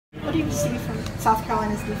do you see from South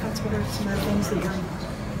Carolina's defense? What are some of the things that you're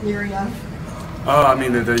leery of? I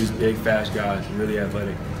mean, they're these big, fast guys, really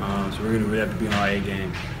athletic. So we're going to really have to be on our A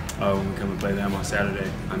game when we come and play them on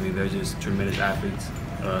Saturday. I mean, they're just tremendous athletes.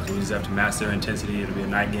 So we just have to master their intensity. It'll be a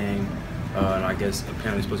night game. And I guess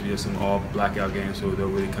apparently it's supposed to be some all blackout game, so they'll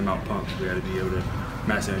really come out pumped. We got to be able to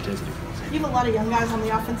master their intensity. You have a lot of young guys on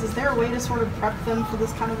the offense. Is there a way to sort of prep them for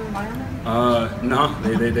this kind of environment? No,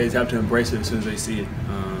 they just have to embrace it as soon as they see it.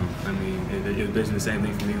 I mean, it was basically the same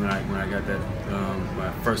thing for me when I got that when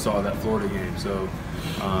I first saw that Florida game. So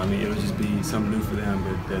I mean, it'll just be something new for them,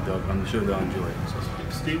 but I'm sure they'll enjoy it. So.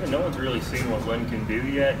 Steven, no one's really seen what Len can do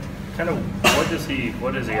yet. Kind of, what does he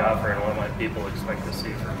offer, and what might people expect to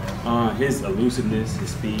see from him? His elusiveness,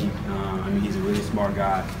 his speed. I mean, he's a really smart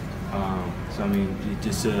guy. So I mean,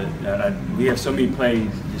 we have so many plays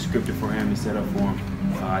just scripted for him and set up for him.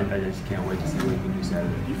 I just can't wait to see what he can do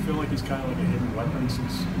Saturday. Do you feel like he's kind of like a hidden weapon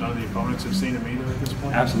since none of the opponents have seen him either at this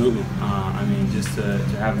point? Absolutely. I mean, just to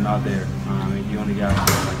have him out there. I mean, he only got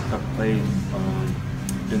like a couple plays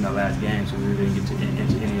during that last game, so we really didn't get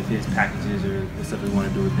into any of his packages or the stuff we want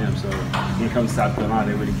to do with him. So when it comes to South Carolina,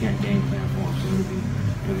 they really can't game plan for him, so it'll be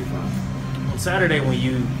really fun. On Saturday, when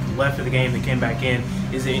you left for the game and came back in,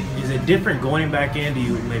 is it different going back in? Do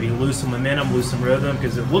you maybe lose some momentum, lose some rhythm?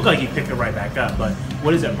 Because it looked like you picked it right back up, but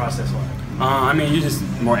what is that process like? I mean, you're just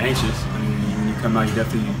more anxious. I mean, when you come out, you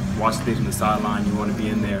definitely watch things from the sideline. You want to be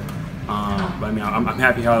in there. But I mean, I'm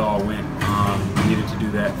happy how it all went. We needed to do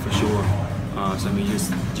that for sure. So I mean,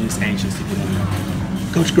 just anxious to get in there.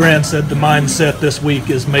 Coach Gran said the mindset this week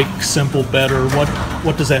is make simple better.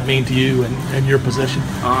 What does that mean to you and your position?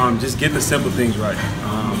 Just get the simple things right.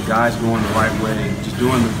 Guys going the right way, just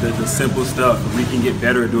doing the simple stuff. If we can get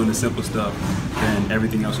better at doing the simple stuff, then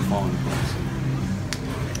everything else will fall into place.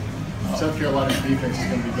 South Carolina's defense is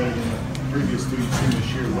going to be better than the previous two you've seen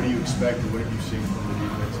this year. What do you expect, and what have you seen from the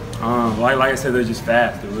defense? Like I said, they're just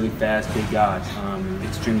fast. They're really fast, big guys,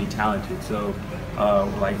 extremely talented. So,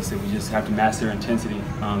 like I said, we just have to master their intensity,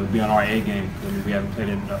 be on our A game. I mean, we haven't played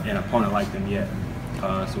an opponent like them yet,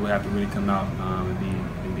 so we have to really come out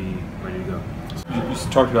and be ready to go. You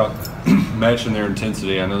talked about matching their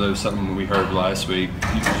intensity. I know that was something we heard last week.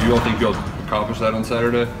 Do you all think you'll accomplish that on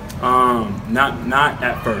Saturday? Not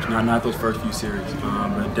at first, not those first few series,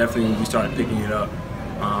 but definitely when we started picking it up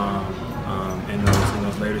in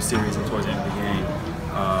those later series and towards the end of the game.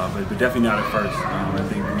 But definitely not at first. I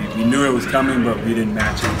think we knew it was coming, but we didn't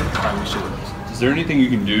match it how we should have. Is there anything you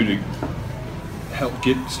can do to help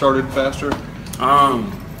get started faster?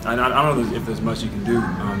 I don't know if there's much you can do.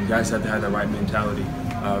 You guys have to have the right mentality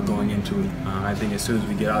going into it. I think as soon as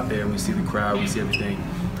we get out there and we see the crowd, we see everything,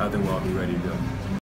 I think we'll all be ready to go.